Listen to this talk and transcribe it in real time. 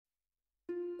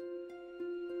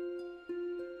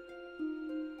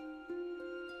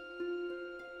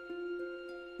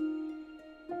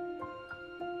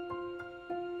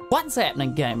What's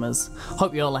happening, gamers?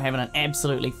 Hope you all are having an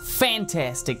absolutely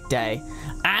fantastic day.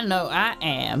 I know I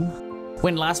am.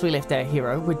 When last we left our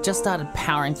hero, we'd just started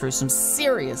powering through some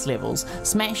serious levels,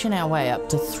 smashing our way up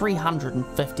to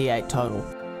 358 total.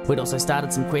 We'd also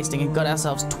started some questing and got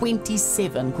ourselves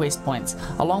 27 quest points,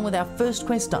 along with our first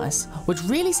quest dice, which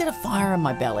really set a fire in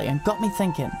my belly and got me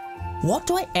thinking, what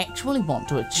do I actually want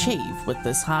to achieve with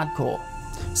this hardcore?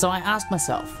 So I asked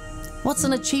myself, what's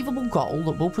an achievable goal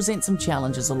that will present some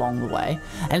challenges along the way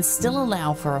and still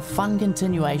allow for a fun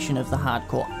continuation of the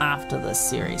hardcore after this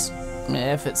series,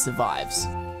 if it survives?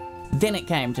 Then it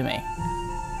came to me.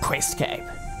 Quest Cape.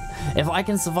 If I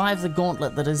can survive the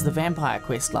gauntlet that is the vampire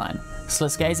questline,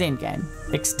 Sliskay's Endgame,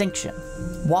 Extinction,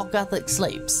 While Gothic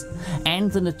Sleeps,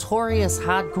 and the notorious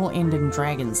hardcore ending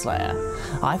Dragon Slayer,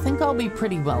 I think I'll be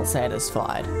pretty well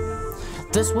satisfied.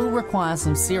 This will require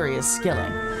some serious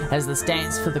skilling, as the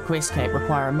stats for the Quest Cape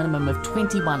require a minimum of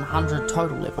 2100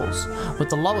 total levels, with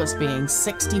the lowest being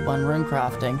 61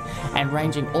 runecrafting and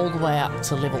ranging all the way up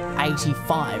to level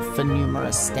 85 for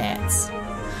numerous stats.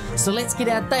 So let's get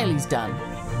our dailies done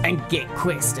and get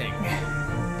questing.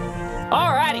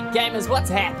 Alrighty gamers, what's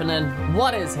happening?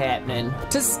 What is happening?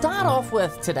 To start off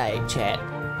with today, chat,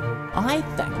 I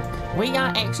think we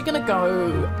are actually going to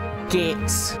go get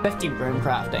 50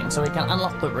 runecrafting so we can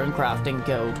unlock the runecrafting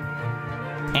guild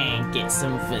and get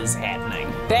some fizz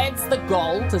happening. That's the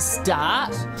goal to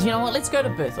start. You know what, let's go to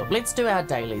Berthorpe. Let's do our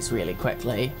dailies really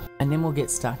quickly and then we'll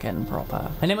get stuck in proper.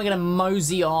 And then we're gonna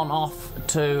mosey on off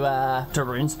to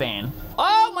Runespan.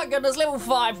 Oh my goodness, level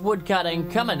 5 woodcutting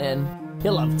coming in.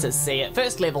 You'll love to see it.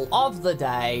 First level of the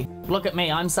day. Look at me,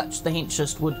 I'm such the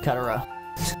henchest woodcutterer.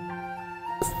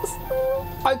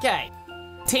 Okay.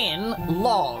 10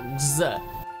 logs.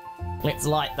 Let's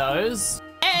light those.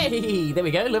 Hey, there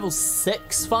we go, level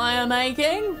 6 fire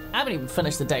making. I haven't even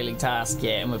finished the daily task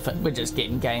yet, and we're just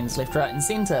getting gains left, right, and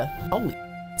center. Holy,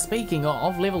 speaking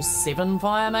of, level 7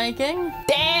 fire making.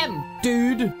 Damn,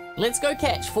 dude. Let's go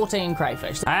catch 14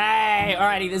 crayfish. Hey,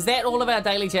 alrighty, is that all of our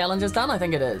daily challenges done? I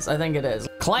think it is.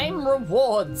 Claim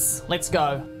rewards. Let's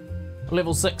go.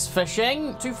 Level 6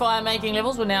 fishing, 2 fire making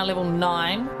levels, we're now level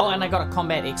 9. Oh, and I got a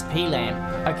combat XP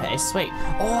lamp. Okay, sweet.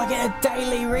 Oh, I get a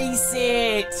daily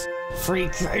reset. Free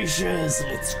creatures,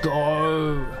 let's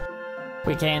go.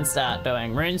 We can start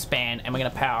doing Runespan and we're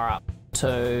gonna power up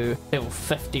to level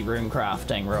 50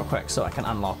 runecrafting real quick so I can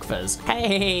unlock fizz.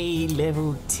 Hey,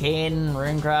 level 10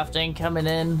 runecrafting coming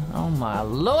in. Oh my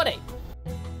lordy.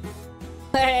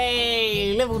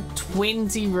 Hey, level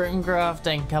 20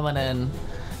 runecrafting coming in.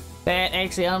 That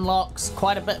actually unlocks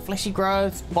quite a bit. Fleshy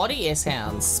growth, body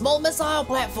S-hounds, small missile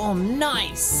platform,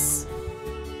 nice.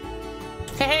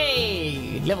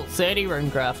 Hey, level 30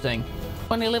 runecrafting.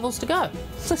 20 levels to go.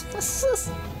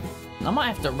 I might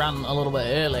have to run a little bit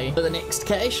early for the next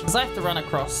cache, because I have to run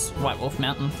across White Wolf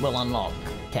Mountain. We'll unlock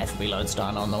Catherby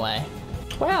Lodestone on the way.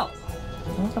 Well,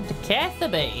 welcome to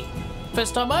Catherby.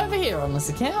 First time over here on this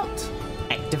account.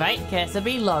 Activate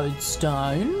Catherby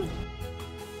Lodestone.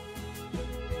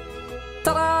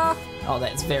 Ta-da! Oh,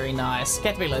 that's very nice.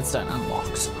 Catherby Lodestone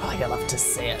unlocked. Oh, you'll love to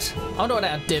see it. I wonder what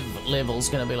our div level's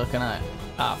going to be looking at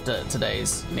after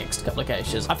today's next couple of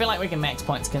caches. I feel like we can max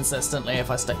points consistently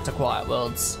if I stick to Quiet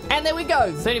Worlds. And there we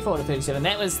go, 34 to 37.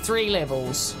 That was 3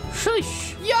 levels.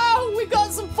 Sheesh. Yo, we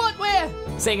got some footwear.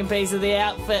 Second piece of the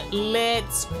outfit.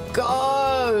 Let's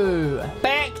go.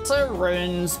 Back to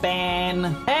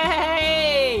Runespan.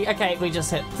 Hey. Okay, we just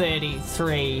hit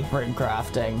 33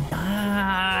 runecrafting.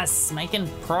 Nice, making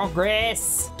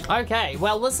progress. Okay,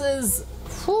 well this is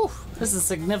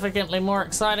significantly more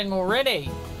exciting already.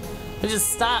 We're just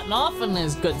starting off and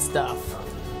there's good stuff.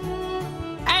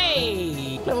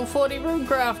 Hey! Level 40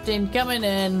 runecrafting coming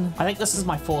in. I think this is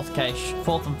my fourth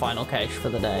and final cache for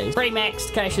the day. 3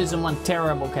 maxed caches and 1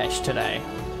 terrible cache today.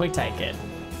 We take it.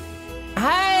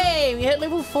 Hey! We hit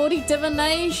level 40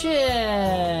 divination!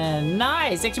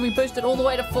 Nice! Actually, we boosted all the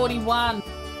way to 41.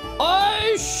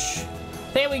 Oosh!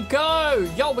 There we go!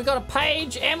 Yo, we got a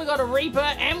page, and we got a reaper,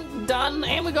 and done,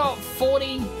 and we got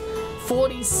 40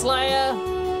 slayer.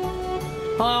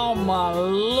 Oh my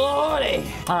lordy.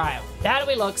 All right, how do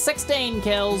we look? 16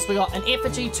 kills. We got an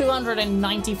effigy,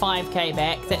 295k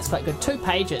back. That's quite good. 2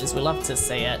 pages. We love to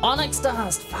see it. Onyx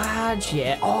dust, fudge,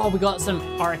 yeah. Oh, we got some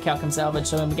orichalcum salvage,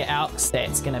 so when we get alks,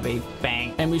 that's gonna be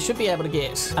bang. And we should be able to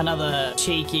get another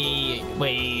cheeky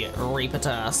wee reaper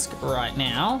task right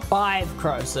now. 5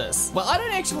 Croesus. Well, I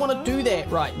don't actually want to do that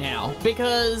right now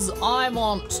because I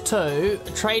want to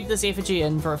trade this effigy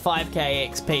in for a 5k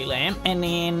XP lamp, and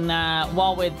then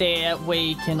while we're there,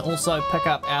 we can also pick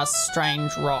up our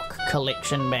strange rock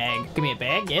collection bag. Give me a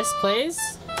bag, yes, please.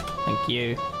 Thank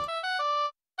you.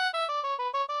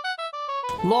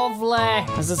 Lovely.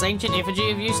 Is this ancient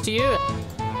effigy of use to you?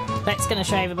 That's gonna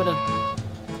shave a bit of...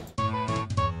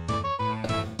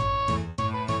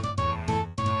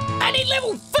 I need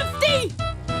level 50!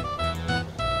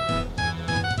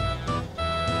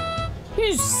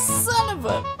 You son of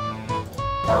a...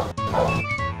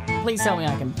 Please tell me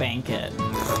I can bank it.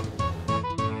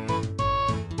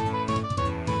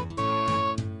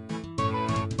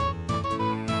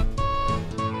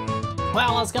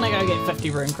 Well, I was gonna go get 50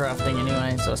 rune crafting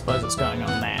anyway, so I suppose it's going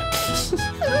on that.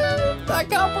 I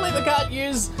can't believe I can't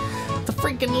use the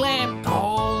freaking lamp.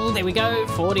 Oh, there we go,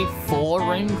 44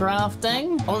 rune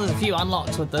crafting. Oh, there's a few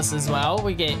unlocks with this as well.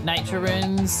 We get nature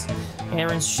runes,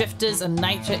 Aaron's shifters, and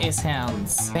nature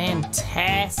S-hounds.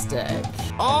 Fantastic.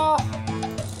 Oh,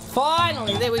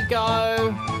 finally, there we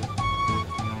go.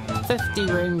 50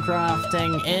 rune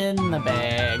crafting in the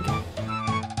bag.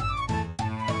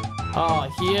 Oh,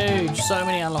 huge. So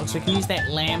many unlocks. We can use that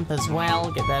lamp as well.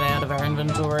 Get that out of our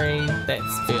inventory. That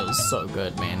feels so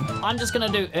good, man. I'm just going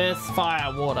to do earth,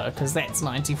 fire, water, because that's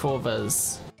 94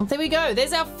 viz. There we go.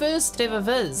 There's our first ever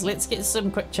viz. Let's get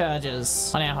some quick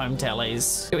charges on our home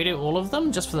tallies. Do we do all of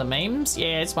them just for the memes?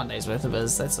 Yeah, it's 1 day's worth of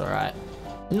viz. That's all right.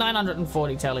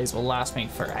 940 tallies will last me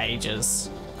for ages.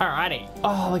 Alrighty.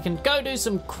 Oh, we can go do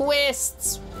some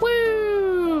quests.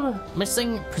 Woo!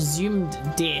 Missing presumed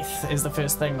death is the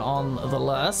first thing on the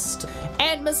list.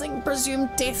 And missing presumed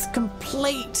death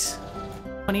complete.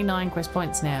 29 quest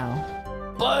points now.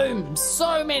 Boom!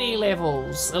 So many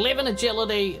levels. 11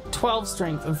 agility, 12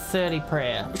 strength, and 30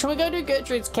 prayer. Shall we go do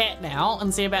Gertrude's cat now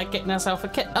and see about getting ourselves a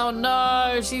kit? Oh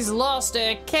no, she's lost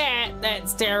her cat.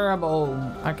 That's terrible.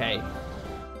 Okay,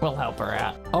 we'll help her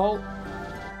out. Oh.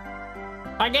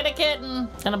 I get a kitten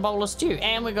and a bowl of stew,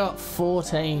 and we got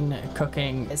 14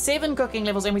 cooking, 7 cooking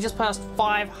levels, and we just passed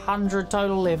 500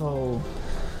 total level.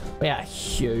 We are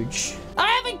huge. I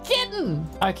have a kitten.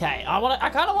 Okay, I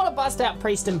kind of want to bust out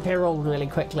Priest Imperil really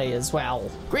quickly as well.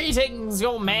 Greetings,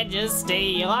 Your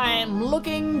Majesty. I am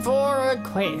looking for a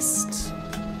quest.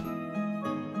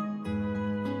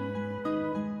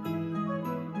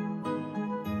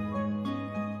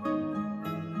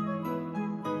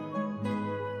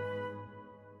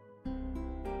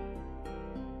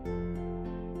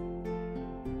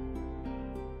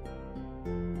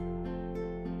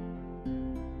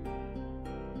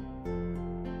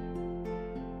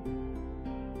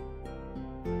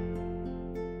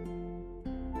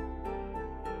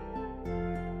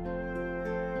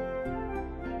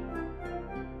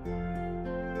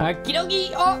 Okie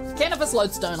dokie. Oh, Cannabis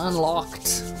Lodestone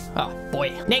unlocked. Oh boy.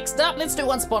 Next up, let's do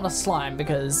one spot of slime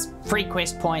because free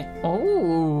quest point.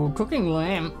 Oh, cooking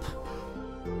lamp.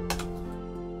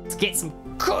 Let's get some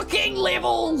cooking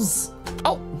levels.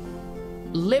 Oh,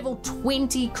 level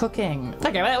 20 cooking.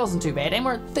 Okay, well, that wasn't too bad. And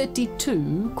we're at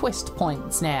 32 quest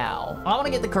points now. I want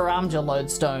to get the Karamja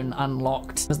Lodestone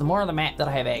unlocked because the more of the map that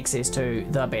I have access to,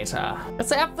 the better.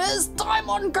 It's our first time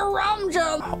on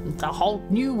Karamja. Oh, it's a whole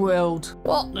new world.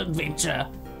 What an adventure.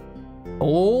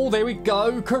 Oh, there we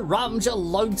go. Karamja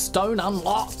Lodestone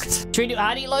unlocked. Should we do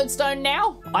Ardy Lodestone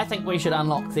now? I think we should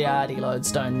unlock the Ardy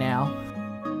Lodestone now.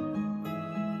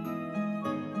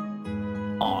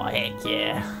 Oh, heck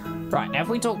yeah. Right, now if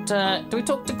we talk to... Do we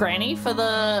talk to Granny for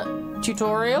the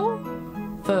tutorial?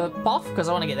 For POF? Because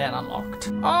I want to get that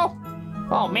unlocked. Oh!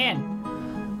 Oh,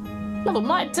 man. Level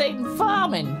 19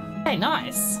 farming. Hey,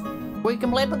 nice. We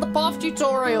completed the POF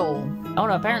tutorial. Oh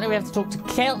no, apparently we have to talk to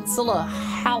Councillor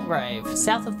Halgrave,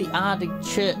 south of the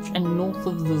Ardig Church and north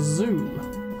of the zoo.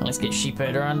 Let's get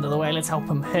Sheepherder under the way. Let's help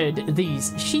him herd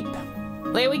these sheep.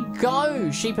 There we go.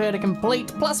 Sheepherder complete.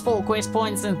 Plus 4 quest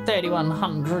points and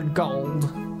 3,100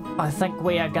 gold. I think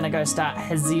we are going to go start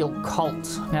Haziel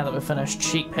Cult now that we've finished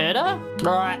Sheepherder.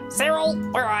 Alright, Cyril,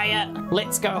 where are you?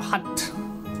 Let's go hunt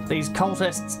these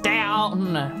cultists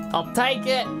down. I'll take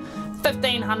it.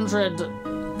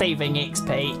 1,500 thieving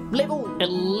XP. Level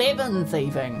 11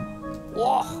 thieving.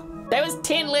 Whoa, that was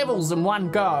 10 levels in one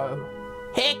go.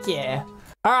 Heck yeah.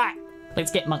 Alright,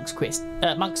 let's get Monk's quest,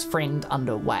 Monk's Friend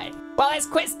underway. Well, that's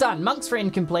quest done. Monk's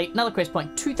Friend complete. Another quest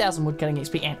point, 2,000 woodcutting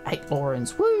XP and 8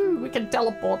 Laurens. Woo! We can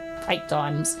teleport 8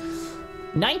 times.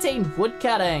 19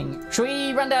 woodcutting. Should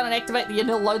we run down and activate the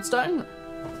Yanil Lodestone?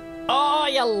 Oh,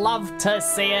 you love to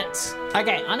see it.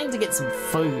 Okay, I need to get some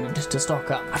food to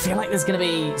stock up. I feel like there's going to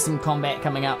be some combat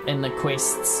coming up in the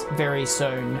quests very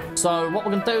soon. So what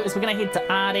we're going to do is we're going to head to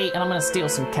Ardy and I'm going to steal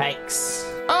some cakes.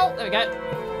 Oh, there we go.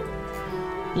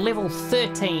 Level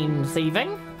 13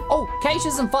 thieving. Oh,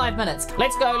 caches in 5 minutes.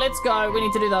 Let's go, let's go. We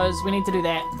need to do those. We need to do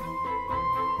that.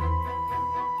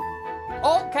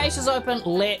 Oh, cache is open.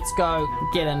 Let's go.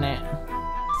 Get in there.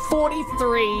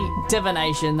 43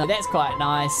 divination. That's quite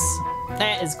nice.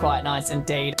 That is quite nice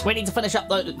indeed. We need to finish up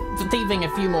the thieving a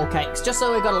few more cakes, just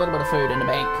so we've got a little bit of food in the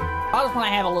bank. I just want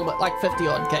to have a little bit, like 50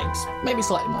 odd cakes, maybe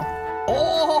slightly more.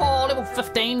 Oh, level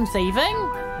 15 thieving.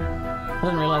 I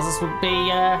didn't realize this would be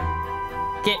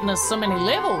getting us so many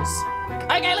levels.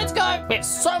 Okay, let's go. We have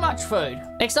so much food.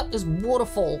 Next up is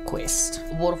Waterfall Quest.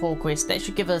 Waterfall Quest, that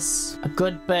should give us a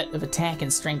good bit of attack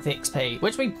and strength XP,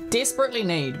 which we desperately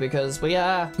need because we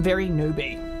are very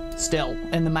newbie still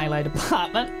in the melee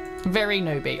department. Very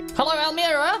newbie. Hello,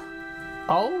 Almira.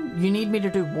 Oh, you need me to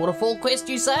do Waterfall Quest,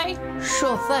 you say?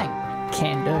 Sure thing.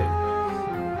 Can do.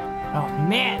 Oh,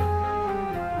 man.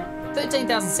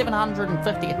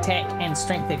 13,750 attack and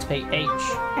strength XP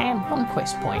each, and 1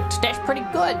 quest point. That's pretty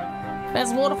good.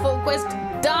 That's Waterfall Quest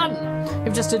done.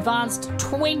 You've just advanced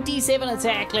 27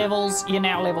 attack levels, you're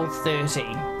now level 30.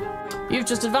 You've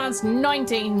just advanced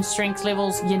 19 strength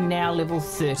levels, you're now level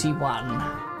 31.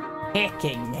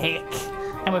 Hecking heck.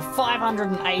 And we're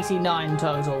 589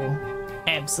 total.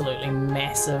 Absolutely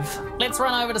massive. Let's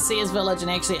run over to Sears Village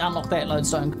and actually unlock that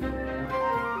lodestone.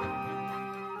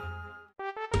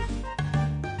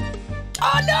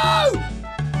 Oh no!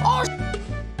 Oh,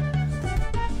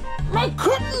 my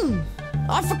kitten!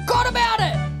 I forgot about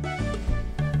it!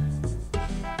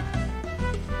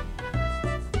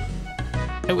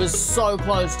 It was so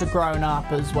close to grown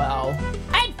up as well.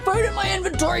 I had food in my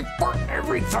inventory for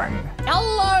everything.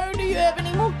 Hello, do you have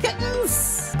any more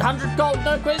kittens? 100 gold,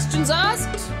 no questions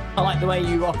asked. I like the way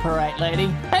you operate, lady.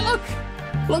 Hey, look!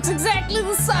 Looks exactly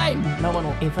the same. No one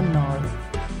will ever know.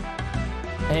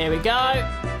 Here we go.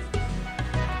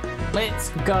 Let's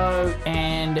go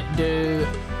and do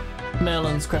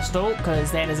Merlin's Crystal,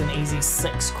 because that is an easy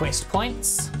 6 quest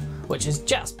points, which is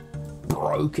just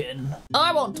broken.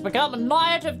 I want to become a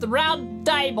Knight of the Round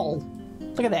Table.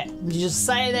 Look at that. You just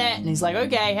say that, and he's like,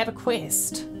 okay, have a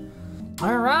quest.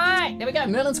 All right, there we go.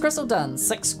 Merlin's Crystal done.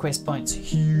 6 quest points.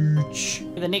 Huge.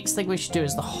 The next thing we should do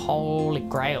is the Holy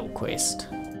Grail quest.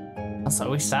 And so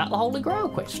we start the Holy Grail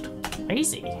quest.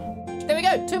 Easy. There we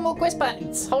go, 2 more quest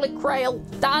points. Holy Grail,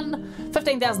 done.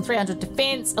 15,300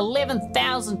 defense,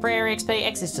 11,000 prayer XP,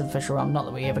 access to the official realm, not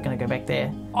that we're ever gonna go back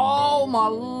there. Oh my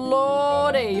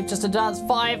lordy, you've just advanced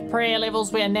 5 prayer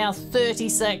levels, we are now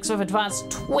 36, we've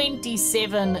advanced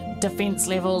 27 defense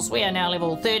levels, we are now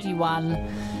level 31.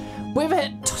 We've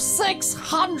hit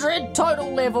 600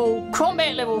 total level,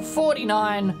 combat level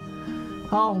 49.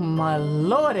 Oh my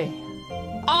lordy.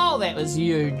 Oh, that was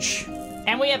huge.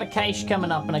 And we have a cache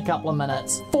coming up in a couple of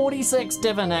minutes. 46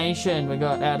 divination we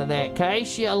got out of that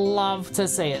cache. You love to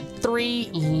see it.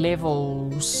 3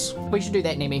 levels. We should do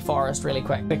that Nemi Forest really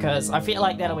quick, because I feel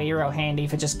like that'll be real handy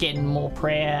for just getting more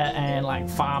prayer and like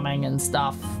farming and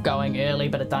stuff going early,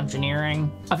 bit of dungeoneering.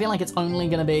 I feel like it's only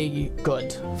gonna be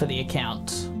good for the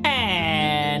account.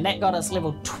 And that got us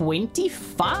level 20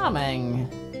 farming.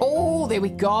 Oh, there we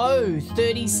go.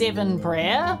 37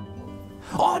 prayer.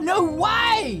 Oh, no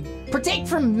way! Protect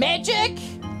from magic?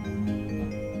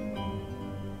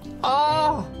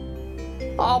 Oh.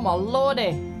 Oh, my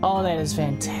lordy. Oh, that is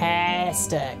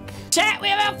fantastic. Chat, we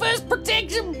have our first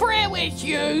protection prayer. We're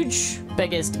huge.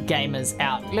 Biggest gamers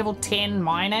out. Level 10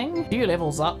 mining. A few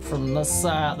levels up from this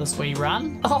this wee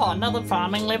run. Oh, another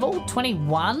farming level.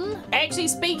 21. Actually,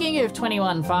 speaking of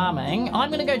 21 farming, I'm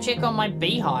going to go check on my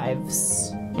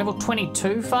beehives. Level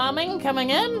 22 farming coming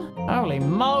in. Holy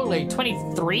moly,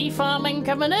 23 farming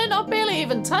coming in. I barely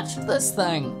even touched this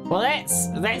thing. Well,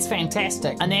 that's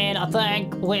fantastic. And then I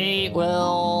think we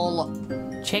will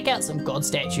check out some god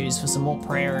statues for some more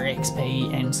prayer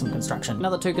XP and some construction.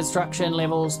 Another 2 construction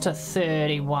levels to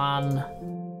 31.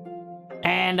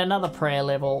 And another prayer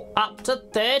level up to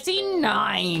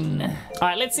 39. All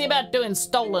right, let's see about doing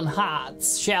stolen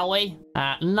hearts, shall we?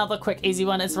 Another quick easy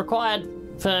one is required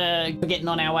for getting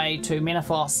on our way to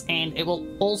Menethos, and it will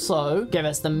also give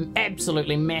us the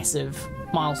absolutely massive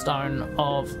milestone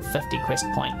of 50 quest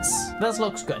points. This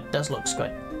looks good, this looks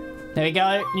good. There we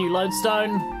go, new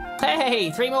lodestone. Hey,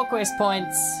 3 more quest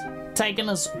points, taking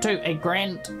us to a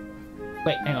grand...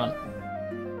 Wait, hang on.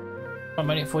 I'm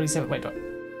only at 47, wait.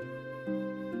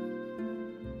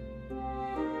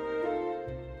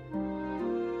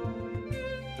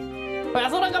 Wait, I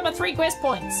thought I got my 3 quest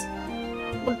points.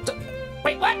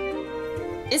 Wait, what?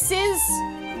 It says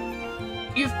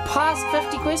you've passed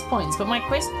 50 quest points, but my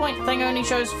quest point thing only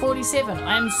shows 47.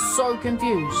 I am so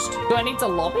confused. Do I need to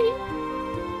lobby?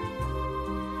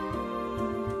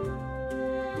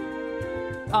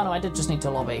 Oh no, I did just need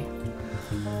to lobby.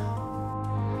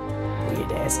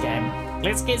 Weird ass game.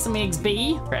 Let's get some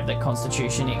XP. Grab that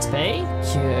Constitution XP.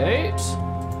 Cute.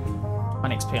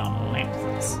 1 XP on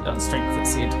length. strength, it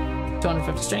said.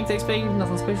 250 strength XP,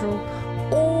 nothing special.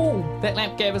 Oh, that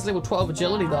lamp gave us level 12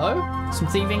 agility though. Some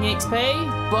thieving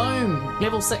XP. Boom.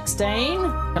 Level 16.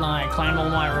 Can I claim all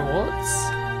my rewards?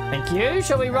 Thank you.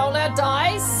 Shall we roll our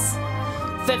dice?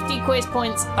 50 quest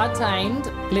points attained.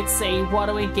 Let's see, what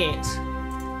do we get?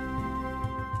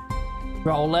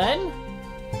 Rolling.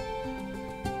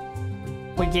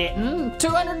 We're getting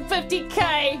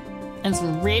 250k and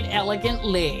some red elegant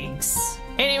legs.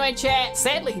 Anyway, chat,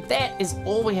 sadly that is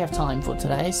all we have time for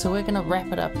today, so we're gonna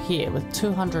wrap it up here with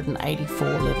 284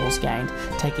 levels gained,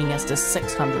 taking us to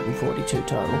 642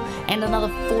 total, and another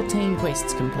 14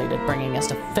 quests completed, bringing us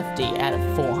to 50 out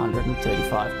of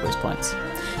 435 quest points.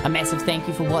 A massive thank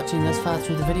you for watching this far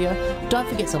through the video. Don't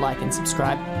forget to like and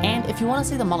subscribe, and if you want to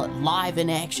see the mullet live in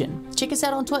action, check us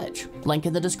out on Twitch, link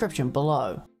in the description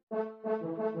below.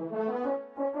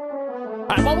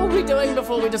 Alright, what were we doing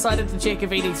before we decided to check if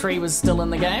ED3 was still in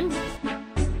the game?